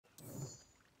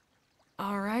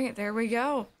Alright, there we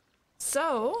go.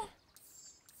 So,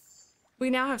 we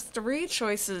now have 3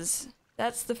 choices.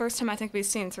 That's the first time I think we've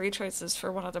seen 3 choices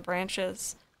for one of the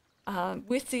branches.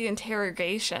 With the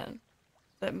interrogation,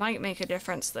 that might make a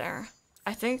difference there.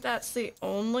 I think that's the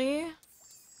only...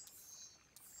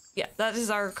 Yeah, that is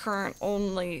our current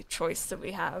only choice that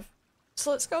we have.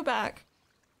 So let's go back.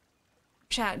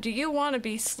 Chat, do you want to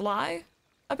be sly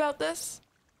about this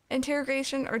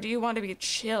interrogation, or do you want to be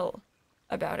chill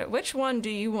about it? Which one do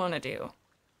you want to do?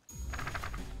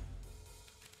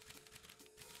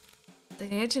 They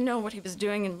needed to know what he was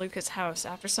doing in Luka's house.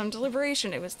 After some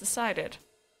deliberation, it was decided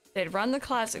they'd run the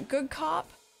classic good cop,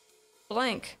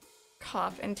 blank,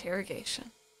 cop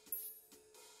interrogation.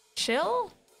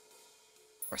 Chill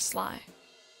or sly?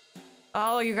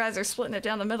 Oh, you guys are splitting it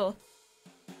down the middle.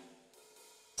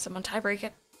 Someone tie break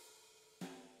it.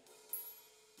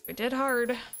 We did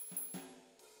hard.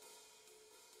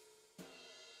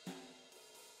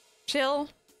 Chill.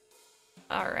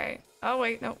 Alright. Oh,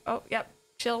 wait, no. Oh, yep.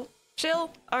 Chill.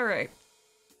 Chill. Alright.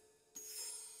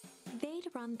 They'd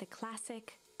run the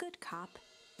classic good cop,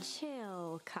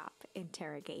 chill cop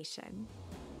interrogation.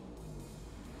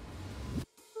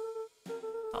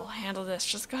 I'll handle this.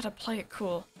 Just gotta play it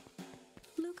cool.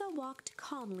 Luka walked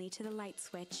calmly to the light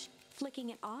switch,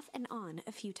 flicking it off and on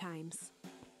a few times.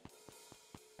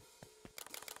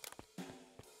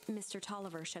 Mr.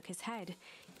 Tolliver shook his head,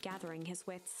 gathering his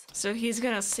wits. So he's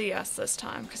gonna see us this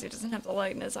time, because he doesn't have the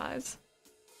light in his eyes.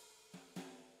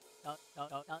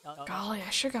 Golly, I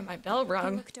sure got my bell He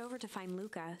rung. looked over to find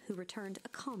Luka, who returned a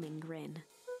calming grin.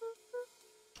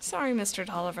 Sorry, Mr.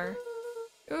 Tolliver.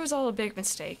 It was all a big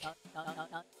mistake.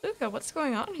 Luka, what's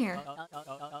going on here?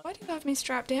 Why do you have me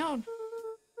strapped down?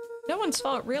 No one's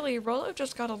fault, really. Rollo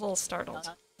just got a little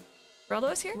startled.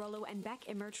 Rollo's here? Rollo and Beck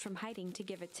emerged from hiding to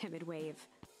give a timid wave.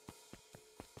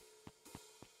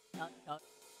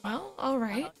 Well,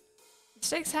 alright.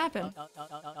 Mistakes happen.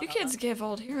 You kids give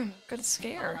old Hiram a good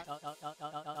scare.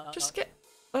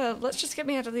 Let's just get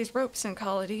me out of these ropes and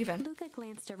call it even. Luka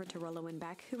glanced over to Rollo and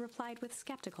Beck, who replied with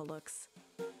skeptical looks.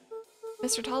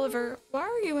 Mr. Tolliver, why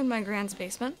are you in my grand's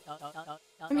basement?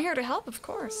 I'm here to help, of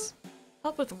course.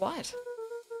 Help with what?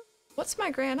 What's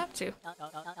my gran up to?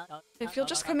 If you'll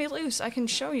just cut me loose, I can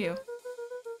show you.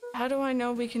 How do I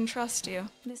know we can trust you?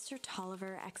 Mr.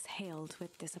 Tolliver exhaled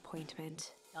with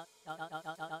disappointment.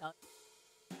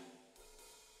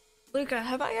 Luka,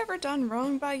 have I ever done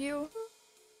wrong by you?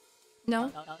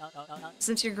 No?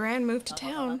 Since your gran moved to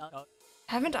town,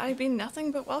 haven't I been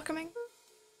nothing but welcoming?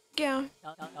 Yeah.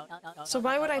 So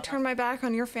why would I turn my back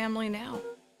on your family now?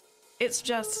 It's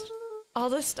just, all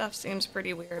this stuff seems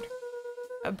pretty weird.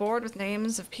 A board with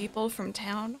names of people from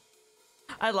town.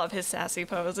 I love his sassy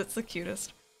pose, it's the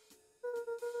cutest.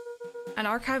 An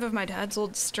archive of my dad's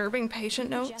old disturbing patient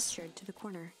He notes. gestured to the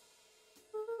corner.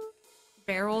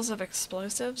 Barrels of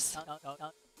explosives.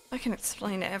 I can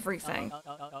explain everything.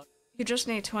 You just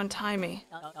need to untie me.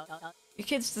 You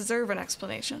kids deserve an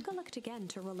explanation. Luka looked again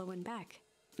to Rollo and Beck.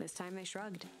 This time they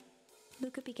shrugged.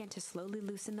 Luka began to slowly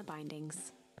loosen the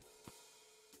bindings.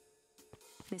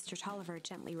 Mr. Tolliver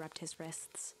gently rubbed his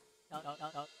wrists.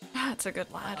 That's a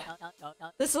good lad.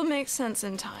 This'll make sense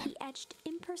in time. He edged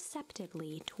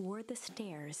imperceptibly toward the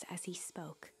stairs as he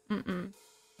spoke.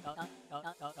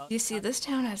 You see, this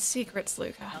town has secrets,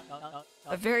 Luka.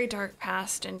 A very dark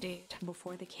past indeed.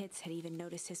 Before the kids had even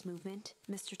noticed his movement,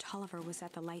 Mr. Tolliver was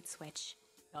at the light switch.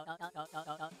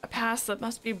 A past that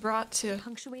must be brought to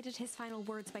Punctuated his final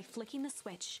words by flicking the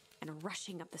switch and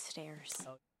rushing up the stairs.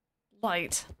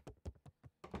 light.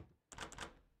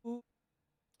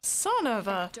 Son of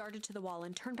a... Beck darted to the wall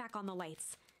and turned back on the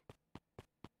lights.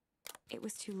 It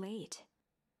was too late.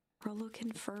 Rollo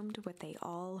confirmed what they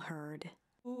all heard.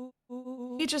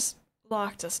 He just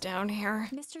locked us down here.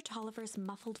 Mr. Tolliver's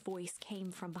muffled voice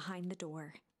came from behind the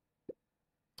door.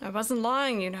 I wasn't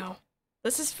lying, you know.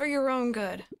 This is for your own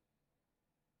good.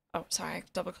 Oh, sorry, I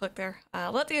double-clicked there.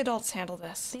 Let the adults handle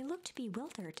this. They looked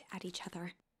bewildered at each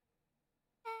other.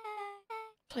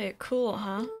 Play it cool,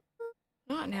 huh?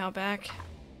 Not now, Beck.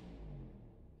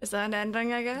 Is that an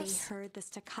ending, I guess? They heard the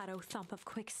staccato thump of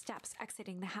quick steps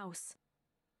exiting the house.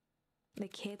 The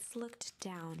kids looked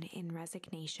down in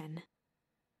resignation.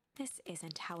 This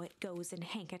isn't how it goes in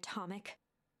Hank Atomic.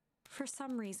 For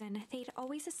some reason, they'd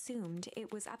always assumed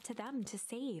it was up to them to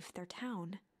save their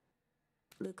town.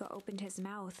 Luka opened his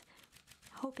mouth,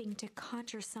 hoping to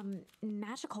conjure some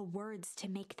magical words to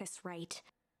make this right.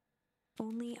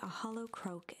 Only a hollow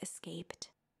croak escaped.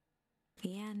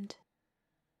 The end.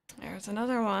 There's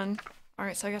another one.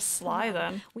 Alright, so I guess Sly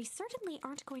then. We certainly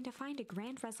aren't going to find a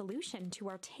grand resolution to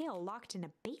our tale locked in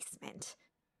a basement.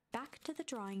 Back to the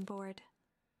drawing board.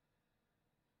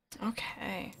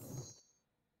 Okay.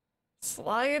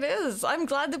 Sly it is. I'm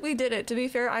glad that we did it. To be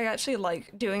fair, I actually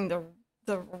like doing the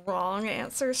wrong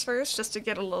answers first just to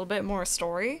get a little bit more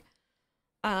story.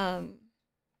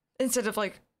 Instead of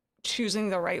like choosing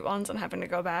the right ones and having to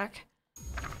go back.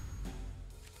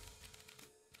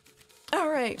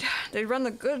 Alright, they run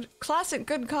the classic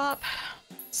good cop,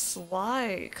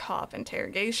 sly cop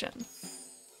interrogation.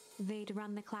 They'd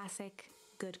run the classic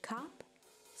good cop,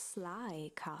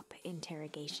 sly cop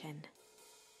interrogation.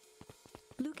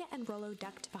 Luka and Rollo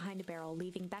ducked behind a barrel,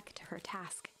 leaving Beck to her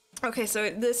task. Okay, so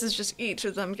this is just each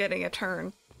of them getting a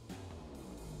turn.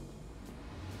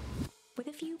 With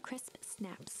a few crisp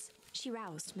snaps, she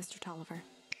roused Mr. Tolliver.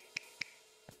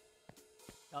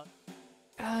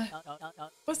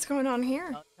 What's going on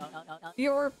here?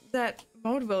 You're that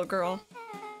Modeville girl.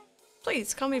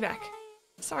 Please, call me back.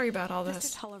 Sorry about all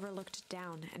this. Mr. Tolliver looked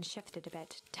down and shifted a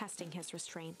bit, testing his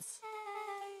restraints.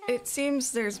 It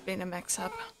seems there's been a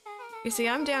mix-up. You see,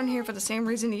 I'm down here for the same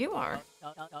reason you are.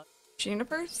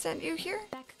 Juniper sent you here?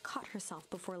 Beck caught herself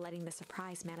before letting the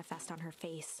surprise manifest on her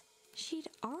face. She'd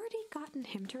already gotten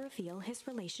him to reveal his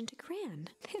relation to Gran.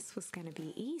 This was gonna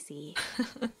be easy.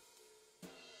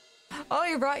 Oh,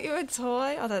 he brought you a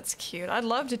toy? Oh, that's cute. I'd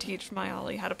love to teach my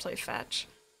Ollie how to play fetch.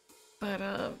 But,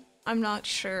 I'm not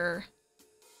sure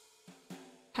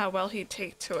how well he'd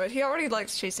take to it. He already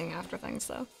likes chasing after things,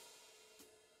 though.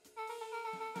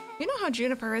 You know how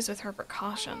Juniper is with her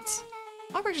precautions.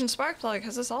 Operation Sparkplug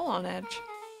has us all on edge.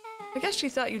 I guess she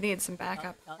thought you needed some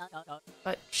backup.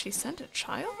 But she sent a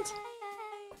child?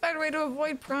 What better way to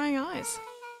avoid prying eyes?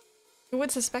 Who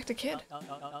would suspect a kid?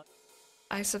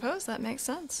 I suppose that makes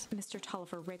sense. Mr.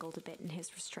 Tolliver wriggled a bit in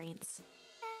his restraints.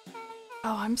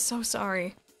 Oh, I'm so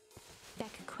sorry.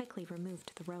 Beck quickly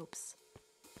removed the ropes.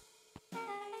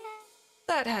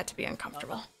 That had to be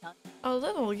uncomfortable. A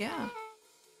little, yeah.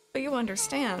 But you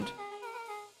understand.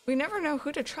 We never know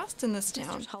who to trust in this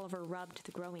town. Mr. Tolliver rubbed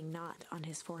the growing knot on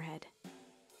his forehead.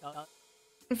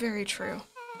 Very true.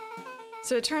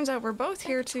 So it turns out we're both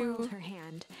here to... twirled her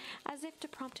hand, as if to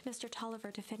prompt Mr.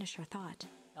 Tolliver to finish her thought.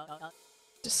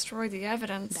 destroy the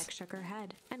evidence. Beck shook her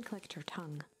head and clicked her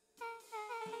tongue.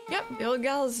 Yep, the old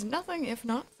gal is nothing if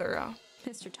not thorough.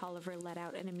 Mr. Tolliver let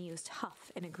out an amused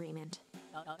huff in agreement.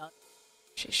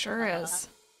 She sure is.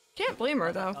 Can't blame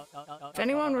her, though. If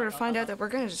anyone were to find out that we're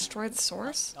going to destroy the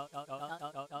source,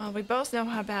 well, we both know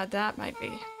how bad that might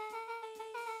be.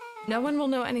 No one will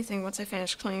know anything once I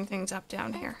finish cleaning things up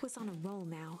down here. Beck was on a roll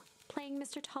now, playing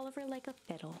Mr. Tolliver like a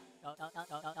fiddle.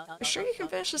 You sure you can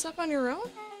finish this up on your own?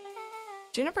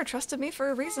 Juniper trusted me for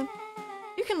a reason.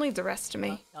 You can leave the rest to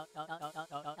me.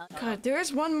 Good, there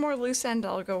is one more loose end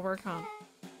I'll go work on.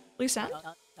 Loose end?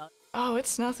 Oh,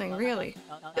 it's nothing, really.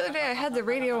 The other day I had the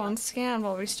radio on scan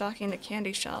while restocking the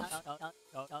candy shelf.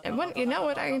 And wouldn't you know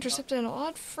it, I intercepted an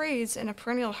odd phrase in a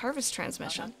perennial harvest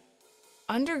transmission.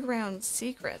 Underground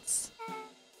secrets.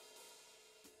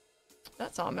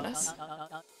 That's ominous.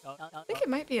 I think it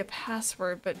might be a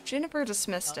password, but Juniper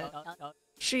dismissed it.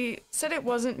 She said it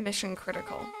wasn't mission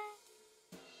critical.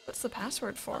 What's the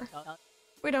password for?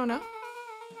 We don't know.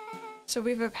 So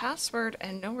we have a password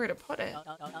and nowhere to put it.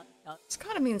 It's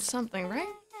gotta mean something, right?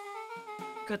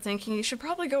 Good thinking. You should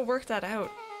probably go work that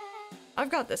out. I've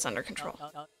got this under control.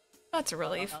 That's a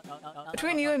relief.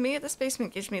 Between you and me, this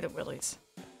basement gives me the willies.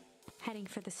 Heading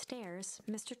for the stairs,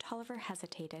 Mr. Tolliver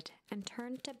hesitated and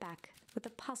turned to Beck with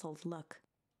a puzzled look.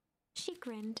 She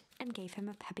grinned and gave him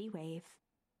a peppy wave.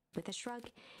 With a shrug,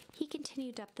 he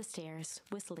continued up the stairs,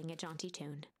 whistling a jaunty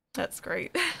tune. That's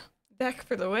great. Beck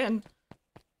for the win.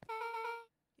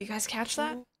 You guys catch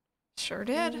that? Sure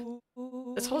did.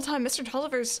 This whole time, Mr.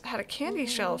 Tolliver's had a candy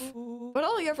shelf, but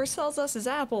all he ever sells us is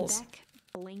apples. Beck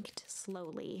blinked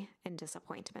slowly in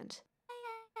disappointment.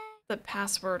 The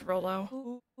password,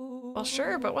 Rollo. Well,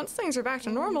 sure, but once things are back to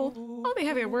normal, I'll be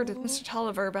having a word with Mr.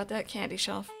 Tolliver about that candy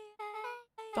shelf.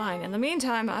 Fine, in the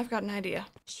meantime, I've got an idea.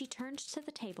 She turned to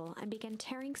the table and began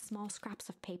tearing small scraps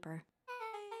of paper.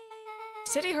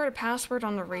 Said he heard a password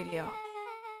on the radio.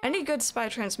 Any good spy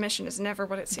transmission is never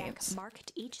what it seems. Beck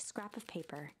marked each scrap of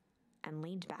paper and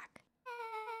leaned back.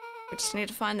 We just need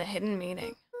to find the hidden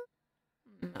meaning.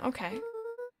 Okay.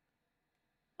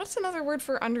 What's another word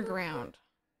for underground?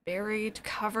 Buried,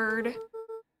 covered.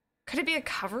 Could it be a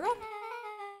cover-up?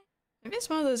 Maybe it's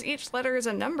one of those each letter is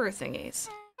a number thingies.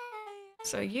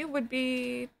 So you would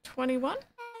be 21?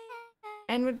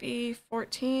 N would be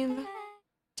 14?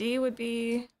 D would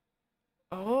be...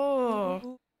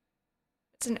 Oh.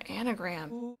 It's an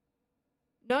anagram.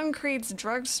 Nuncreed's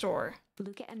drugstore.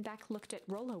 Luka and Beck looked at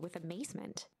Rollo with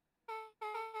amazement.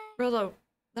 Rollo,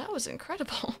 that was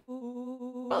incredible.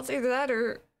 Well, it's either that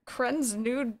or Kren's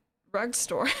nude rug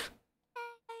store.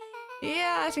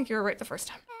 Yeah, I think you were right the first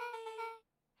time.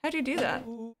 How'd you do that?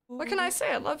 What can I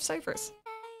say? I love ciphers.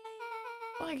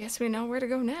 Well, I guess we know where to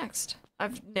go next.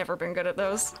 I've never been good at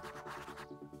those.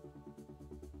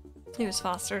 He was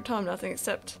fostered, told him nothing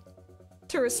except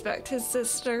to respect his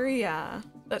sister. Yeah,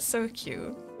 that's so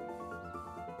cute.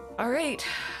 Alright,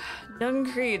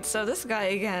 Nun Creed. So this guy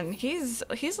again, he's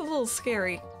a little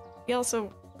scary. He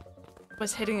also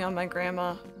was hitting on my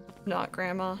grandma. Not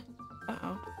grandma.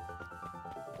 Uh-oh.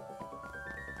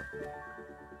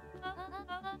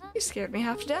 You scared me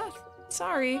half to death.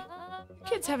 Sorry. You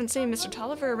kids haven't seen Mr.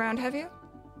 Tolliver around, have you?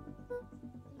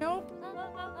 Nope.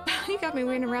 He got me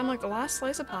waiting around like the last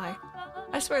slice of pie.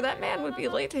 I swear that man would be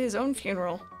late to his own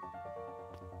funeral.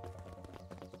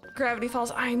 Gravity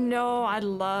Falls. I know, I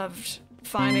loved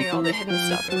finding all the hidden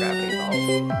stuff in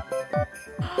Gravity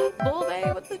Falls.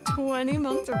 Bullbay with the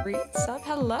 20-month resub.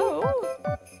 Hello.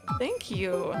 Thank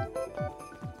you.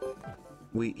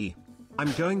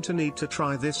 I'm going to need to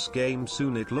try this game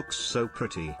soon. It looks so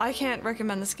pretty. I can't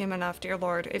recommend this game enough, dear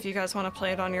lord, if you guys want to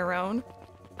play it on your own.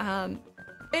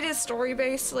 It is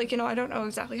story-based, like, you know, I don't know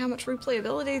exactly how much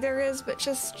replayability there is, but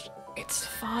just, it's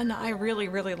fun. I really,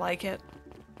 really like it.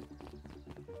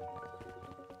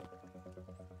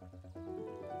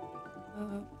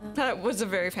 That was a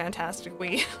very fantastic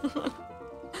Wii.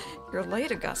 You're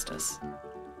late, Augustus.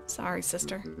 Sorry,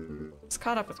 sister. Just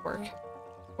caught up with work.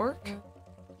 Work?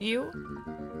 You?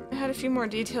 I had a few more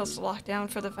details to lock down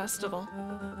for the festival.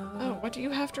 Oh, what do you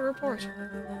have to report?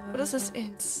 What is this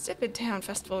insipid town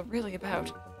festival really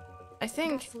about? I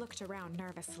think... Gus looked around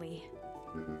nervously.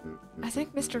 I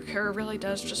think Mr. Kerr really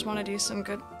does just want to do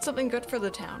something good for the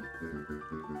town.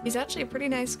 He's actually a pretty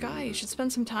nice guy. You should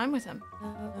spend some time with him.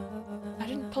 I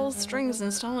didn't pull strings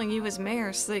installing you as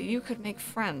mayor so that you could make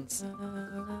friends.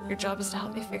 Your job is to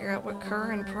help me figure out what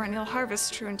Kerr and Perennial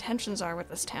Harvest's true intentions are with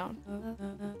this town.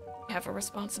 You have a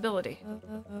responsibility.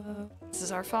 This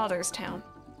is our father's town.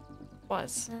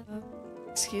 Was.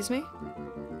 Excuse me?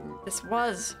 This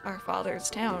was our father's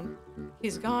town.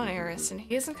 He's gone, Eris, and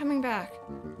he isn't coming back.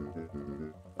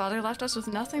 Father left us with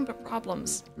nothing but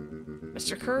problems.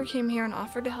 Mr. Kerr came here and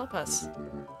offered to help us.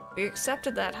 We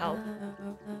accepted that help.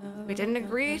 We didn't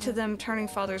agree to them turning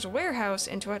Father's warehouse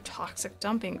into a toxic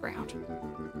dumping ground.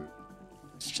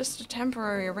 It's just a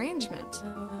temporary arrangement.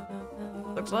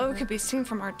 The glow could be seen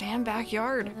from our damn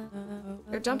backyard.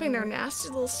 They're dumping their nasty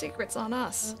little secrets on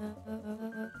us.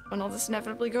 When all this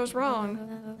inevitably goes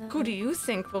wrong, who do you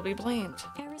think will be blamed?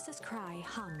 Eris's cry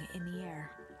hung in the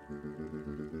air.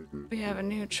 We have a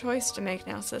new choice to make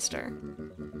now, sister.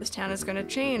 This town is going to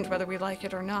change whether we like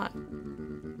it or not.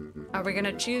 Are we going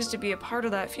to choose to be a part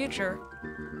of that future,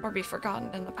 or be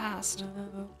forgotten in the past?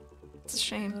 It's a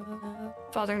shame.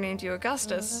 Father named you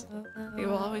Augustus. You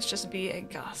will always just be a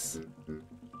Gus.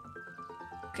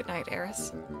 Good night,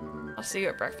 Eris. I'll see you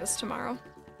at breakfast tomorrow.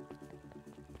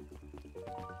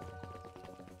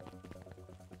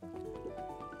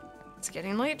 It's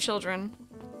getting late, children.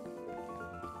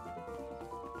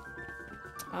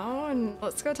 Oh, and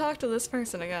let's go talk to this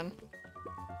person again.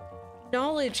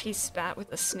 Knowledge, he spat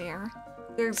with a sneer.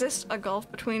 There exists a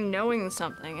gulf between knowing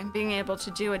something and being able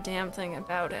to do a damn thing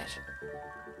about it.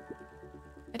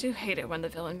 I do hate it when the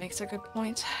villain makes a good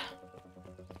point.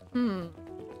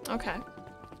 Okay.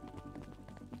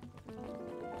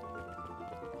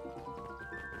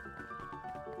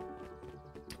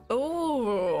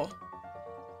 Oh.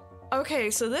 Okay,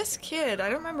 so this kid, I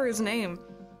don't remember his name,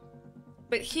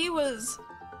 but he was,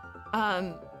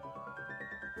 I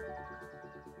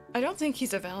don't think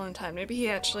he's a Valentine. Maybe he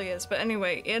actually is. But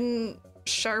anyway, in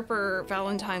Sharper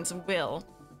Valentine's will,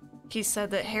 he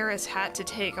said that Harris had to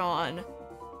take on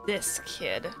this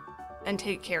kid and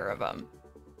take care of him.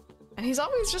 And he's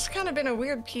always just kind of been a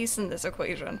weird piece in this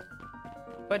equation.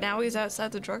 But now he's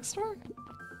outside the drugstore?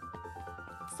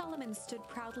 Solomon stood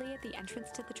proudly at the entrance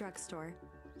to the drugstore,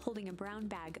 holding a brown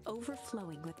bag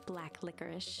overflowing with black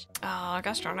licorice. Ah,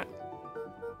 gosh darn it.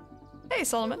 Hey,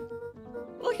 Solomon.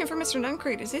 Looking for Mr.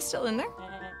 Nuncreed. Is he still in there?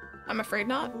 I'm afraid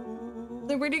not.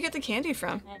 Then where do you get the candy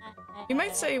from? You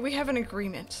might say we have an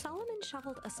agreement. Solomon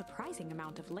shoveled a surprising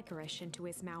amount of licorice into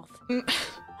his mouth.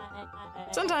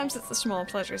 Sometimes it's the small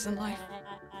pleasures in life.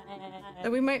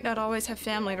 Though we might not always have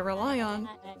family to rely on,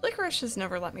 licorice has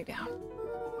never let me down.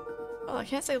 Well, I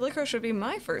can't say licorice would be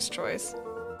my first choice,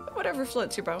 but whatever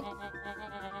floats your boat.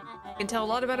 You can tell a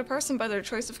lot about a person by their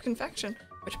choice of confection,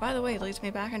 which, by the way, leads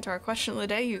me back into our question of the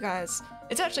day, you guys.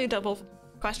 It's actually a double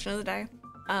question of the day.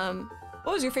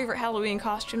 What was your favorite Halloween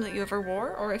costume that you ever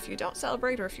wore? Or if you don't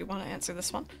celebrate, or if you want to answer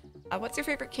this one, what's your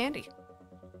favorite candy?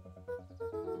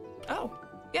 Oh,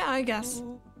 yeah, I guess.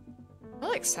 I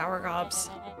like sour gobs.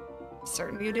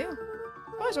 Certain you do.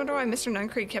 I always wonder why Mr.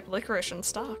 Nuncreed kept licorice in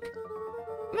stock.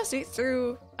 He must eat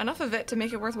through enough of it to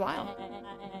make it worthwhile.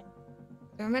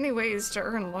 There are many ways to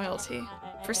earn loyalty.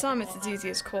 For some, it's as easy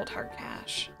as cold hard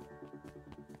cash.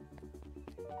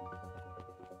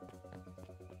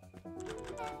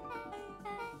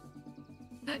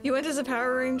 You went as a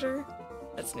Power Ranger?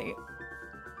 That's neat.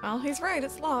 Well, he's right,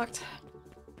 it's locked.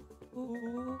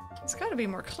 There's gotta be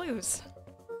more clues.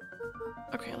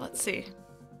 Okay, let's see.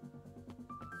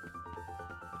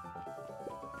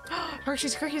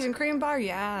 Hershey's Cookies and Cream Bar,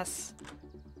 yes!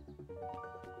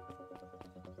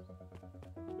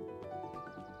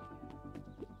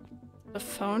 The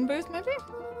phone booth, maybe?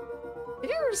 Have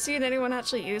you ever seen anyone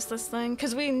actually use this thing?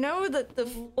 Because we know that the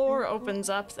floor opens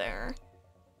up there.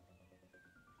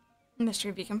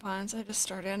 Mystery Beacon Pines, I just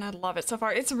started and I love it so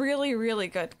far. It's really, really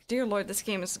good. Dear Lord, this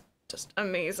game is just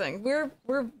amazing. We're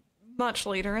much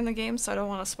later in the game, so I don't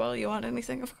want to spoil you on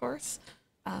anything, of course.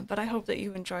 But I hope that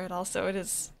you enjoy it also. It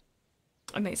is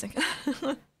amazing.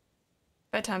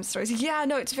 Bedtime stories. Yeah,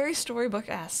 no, it's very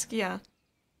storybook-esque, yeah.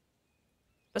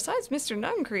 Besides Mr.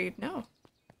 Nuncreed, no.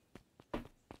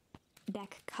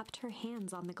 Beck cupped her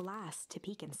hands on the glass to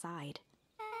peek inside.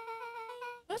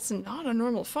 That's not a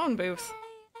normal phone booth.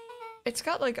 It's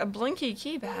got like a blinky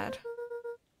keypad.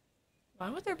 Why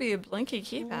would there be a blinky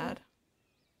keypad?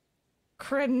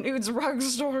 Cred Nudes Rug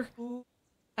Store.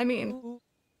 I mean,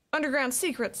 Underground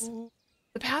Secrets.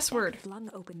 The password. Beck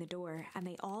flung open the door and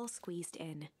they all squeezed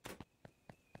in.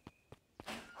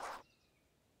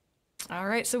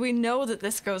 Alright, so we know that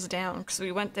this goes down because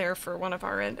we went there for one of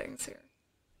our endings here.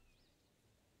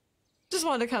 Just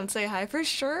wanted to come say hi. For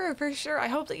sure, for sure. I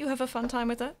hope that you have a fun time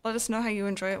with it. Let us know how you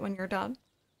enjoy it when you're done.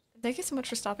 Thank you so much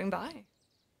for stopping by.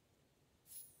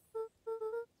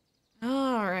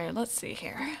 Alright, let's see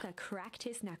here. Luka cracked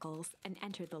his knuckles and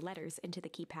entered the letters into the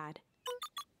keypad.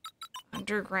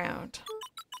 Underground.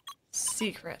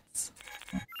 Secrets.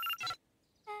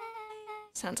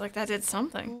 Sounds like that did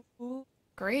something.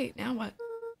 Great, now what?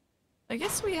 I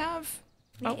guess we have...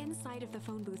 The inside of the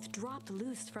phone booth dropped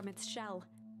loose from its shell.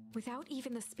 Without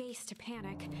even the space to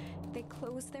panic, they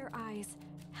closed their eyes,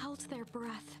 held their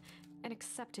breath, and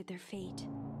accepted their fate.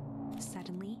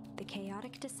 Suddenly, the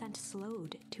chaotic descent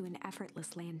slowed to an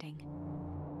effortless landing.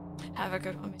 Have a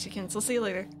good one, Michikins. We'll see you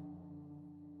later.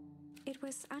 It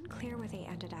was unclear where they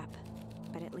ended up,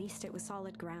 but at least it was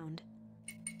solid ground.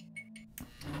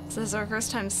 This is our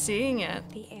first time seeing it.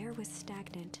 The air was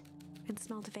stagnant and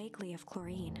smelled vaguely of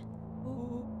chlorine.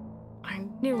 I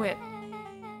knew it.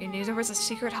 You knew there was a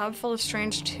secret hub full of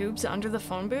strange tubes under the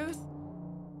phone booth?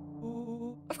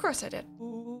 Of course I did.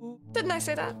 Didn't I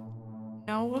say that?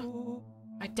 No.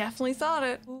 I definitely thought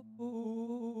it.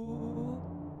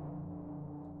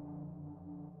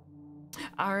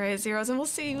 Alright, Zeros, and we'll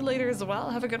see you later as well.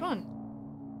 Have a good one.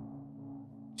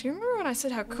 Do you remember when I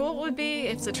said how cool it would be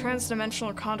if the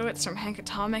transdimensional conduits from Hank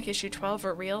Atomic issue 12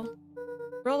 were real?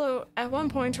 Rollo, at one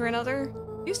point or another,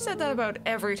 you said that about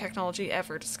every technology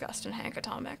ever discussed in Hank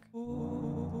Atomic.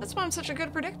 That's why I'm such a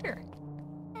good predictor.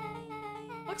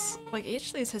 Looks like each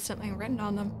of these has something written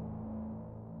on them.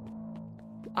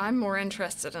 I'm more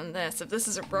interested in this. If this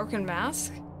is a broken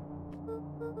mask?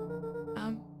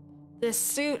 This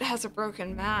suit has a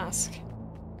broken mask.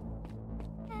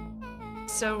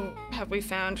 So, have we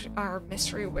found our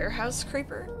mystery warehouse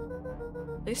creeper?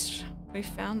 At least we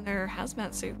found their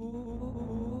hazmat suit.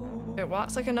 It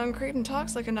walks like a Nuncreed and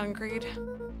talks like a Nuncreed.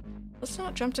 Let's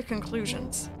not jump to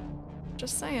conclusions.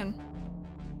 Just saying.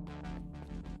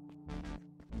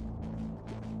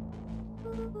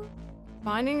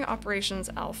 Mining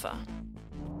Operations Alpha.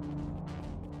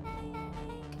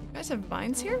 You guys have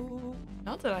mines here?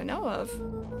 Not that I know of.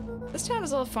 This town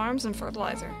is all farms and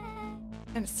fertilizer.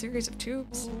 And a series of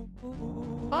tubes.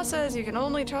 Paul says you can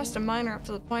only trust a miner up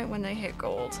to the point when they hit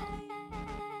gold.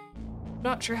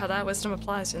 Not sure how that wisdom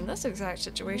applies in this exact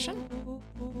situation.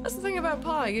 That's the thing about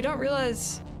Pa, you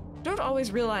don't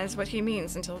always realize what he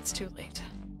means until it's too late.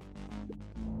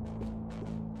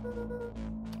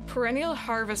 Perennial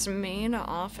Harvest main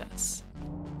office.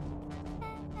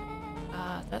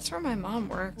 That's where my mom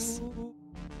works.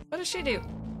 What does she do?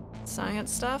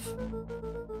 Science stuff?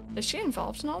 Is she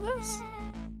involved in all this?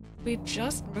 We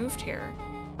just moved here.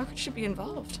 How could she be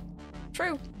involved?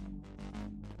 True.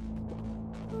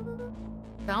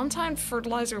 Valentine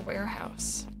Fertilizer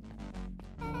Warehouse.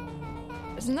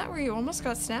 Isn't that where you almost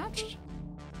got snatched?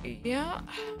 Yeah.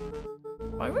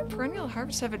 Why would Perennial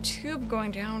Harvest have a tube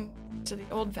going down to the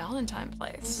old Valentine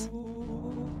place?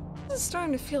 This is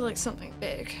starting to feel like something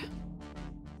big.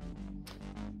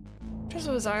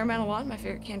 Drizzle is Iron Man a lot, my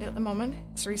favorite candy at the moment.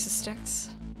 It's Reese's Sticks.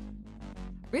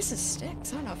 Reese's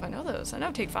Sticks? I don't know if I know those. I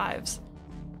know Take Fives.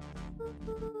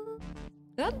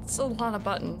 That's a lot of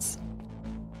buttons.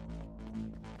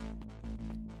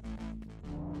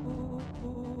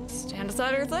 Stand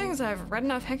aside her things. I've read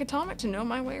enough Hank Atomic to know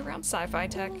my way around sci-fi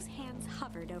tech. Will's hands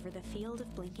hovered over the field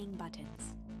of blinking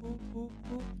buttons.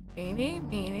 Eeny,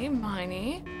 meeny,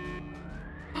 miny.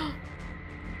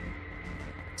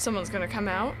 Someone's gonna come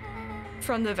out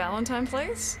from the Valentine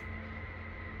place?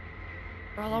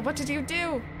 Rella, what did you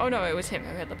do? Oh no, it was him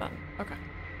who hit the button. Okay.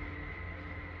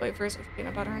 Wafers with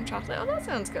peanut butter and chocolate. Oh, that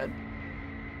sounds good.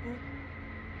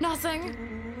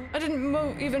 Nothing. I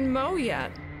didn't even mow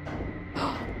yet.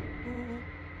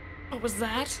 What was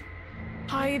that?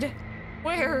 Hide.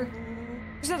 Where?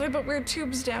 There's nothing but weird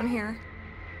tubes down here.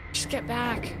 Just get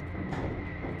back.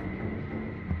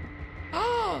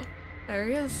 Oh, there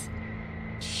he is.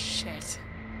 Shit.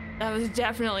 That was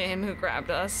definitely him who grabbed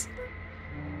us.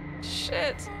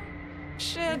 Shit.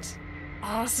 Shit.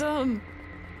 Awesome.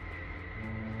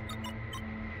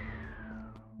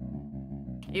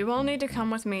 You all need to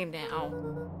come with me now.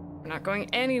 We're not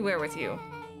going anywhere with you.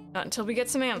 Not until we get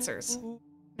some answers.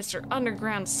 Mr.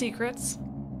 Underground Secrets.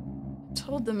 I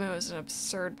told them it was an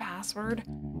absurd password.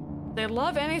 They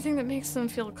love anything that makes them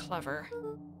feel clever.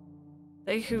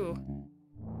 They who?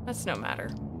 That's no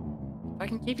matter. If I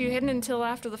can keep you hidden until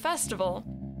after the festival,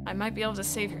 I might be able to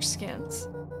save your skins.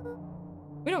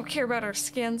 We don't care about our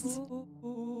skins.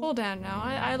 Hold down now,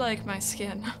 I like my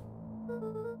skin.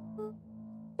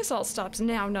 This all stops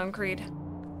now,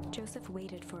 Nuncreed. Joseph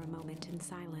waited for a moment in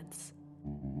silence.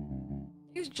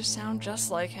 You just sound just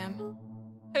like him.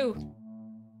 Who?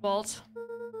 Walt.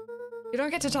 You don't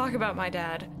get to talk about my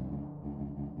dad.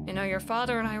 You know, your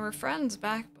father and I were friends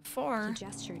back before. He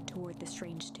gestured toward the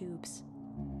strange tubes.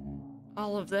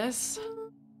 All of this?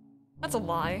 That's a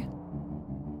lie.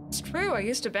 It's true, I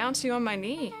used to bounce you on my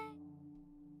knee.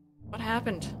 What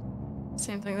happened?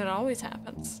 Same thing that always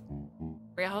happens.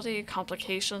 Reality,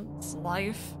 complications,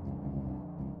 life.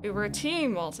 We were a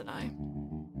team, Walt and I.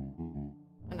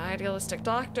 An idealistic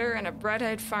doctor and a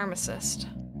bright-eyed pharmacist.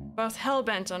 Both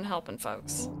hell-bent on helping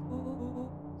folks.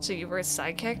 So you were his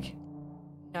sidekick?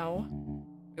 No.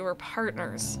 We were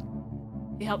partners.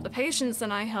 He helped the patients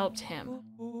and I helped him.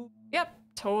 Yep,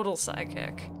 total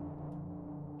sidekick.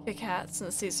 Kit Kats and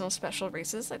the seasonal special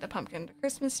Reese's, like the pumpkin to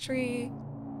Christmas tree.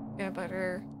 Peanut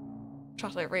butter.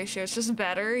 Chocolate ratio is just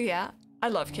better, yeah. I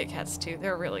love Kit Kats too,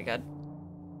 they're really good.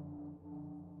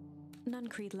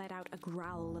 Nuncreed let out a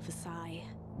growl of a sigh.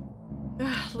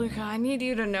 Luka, I need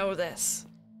you to know this.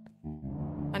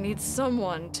 I need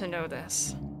someone to know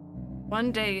this.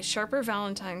 One day, Sharper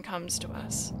Valentine comes to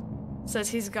us. Says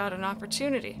he's got an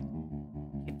opportunity.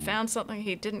 He'd found something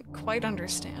he didn't quite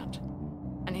understand.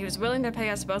 And he was willing to pay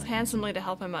us both handsomely to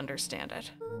help him understand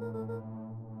it.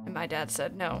 And my dad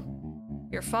said no.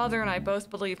 Your father and I both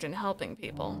believed in helping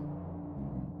people.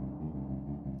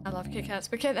 I love Kit Kats,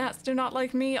 but Kit Kats do not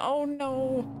like me. Oh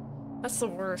no. That's the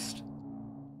worst.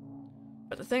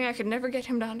 But the thing I could never get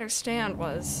him to understand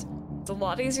was, it's a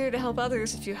lot easier to help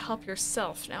others if you help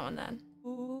yourself now and then.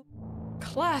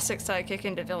 Classic sidekick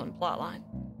into villain plotline.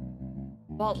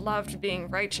 Walt loved being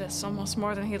righteous almost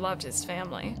more than he loved his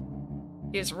family.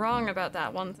 He was wrong about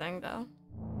that one thing, though.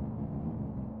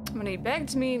 When he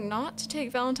begged me not to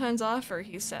take Valentine's offer,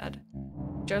 he said,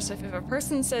 Joseph, if a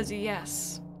person says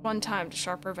yes one time to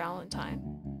Sharper Valentine,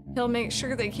 he'll make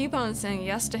sure they keep on saying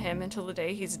yes to him until the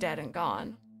day he's dead and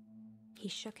gone. He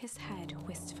shook his head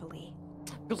wistfully.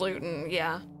 Gluten,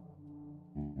 yeah.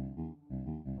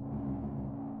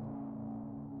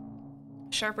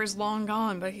 Sharper's long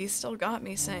gone, but he's still got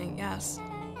me saying yes.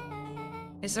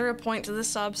 Is there a point to this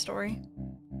sob story?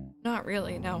 Not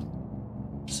really,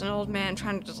 no. Just an old man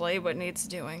trying to delay what needs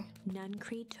doing.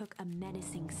 Nuncreed took a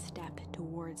menacing step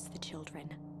towards the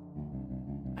children.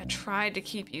 I tried to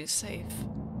keep you safe.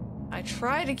 I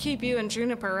tried to keep you and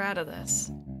Juniper out of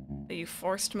this, but you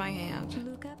forced my hand.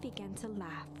 Luka began to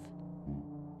laugh.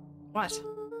 What?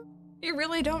 You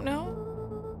really don't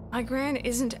know? My gran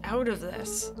isn't out of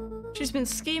this. She's been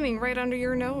scheming right under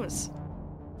your nose.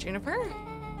 Juniper?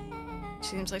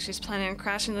 Seems like she's planning on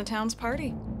crashing the town's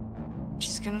party.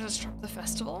 She's gonna disrupt the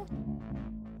festival?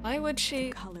 Why would she?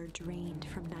 The color drained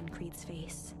from Nuncreed's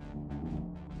face.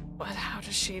 What? How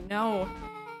does she know?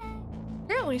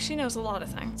 Apparently she knows a lot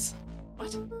of things.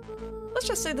 What? Let's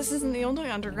just say this isn't the only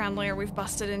underground layer we've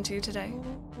busted into today.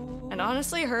 And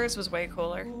honestly, hers was way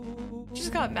cooler. She's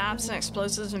got maps and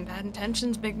explosives and bad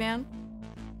intentions, big man.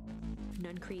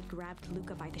 Nuncreed grabbed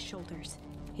Luka by the shoulders.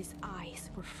 His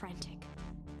eyes were frantic.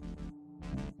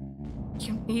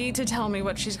 You need to tell me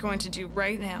what she's going to do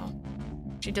right now.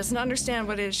 She doesn't understand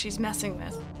what it is she's messing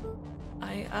with.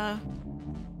 I,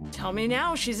 tell me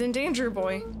now, she's in danger,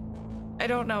 boy. I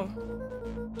don't know.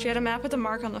 She had a map with a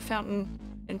mark on the fountain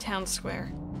in town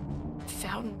square.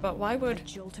 Fountain, but why would... A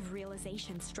jolt of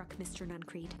realization struck Mr.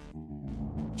 Nuncreed.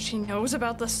 She knows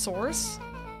about the source?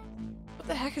 What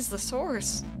the heck is the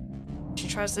source? She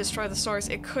tries to destroy the source,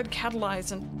 it could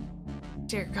catalyze and...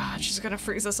 Dear God, she's gonna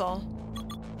freeze us all.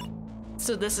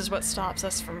 So this is what stops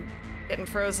us from getting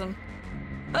frozen.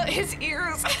 His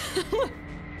ears!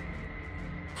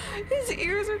 His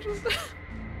ears are just...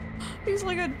 He's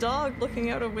like a dog looking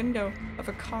out a window of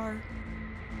a car.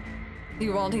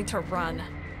 You all need to run.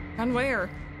 Run where?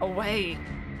 Away.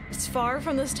 As far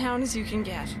from this town as you can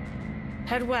get.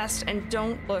 Head west and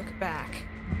don't look back.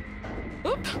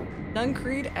 Oop!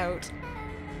 Nuncreed out.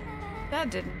 That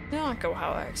did not go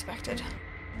how I expected.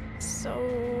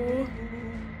 So...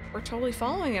 We're totally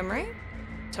following him, right?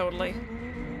 Totally.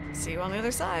 See you on the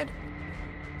other side.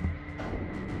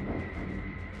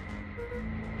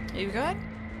 You good?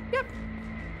 Yep.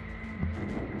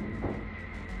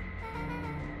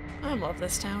 I love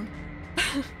this town.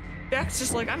 Jack's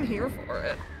just like, I'm here for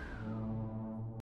it.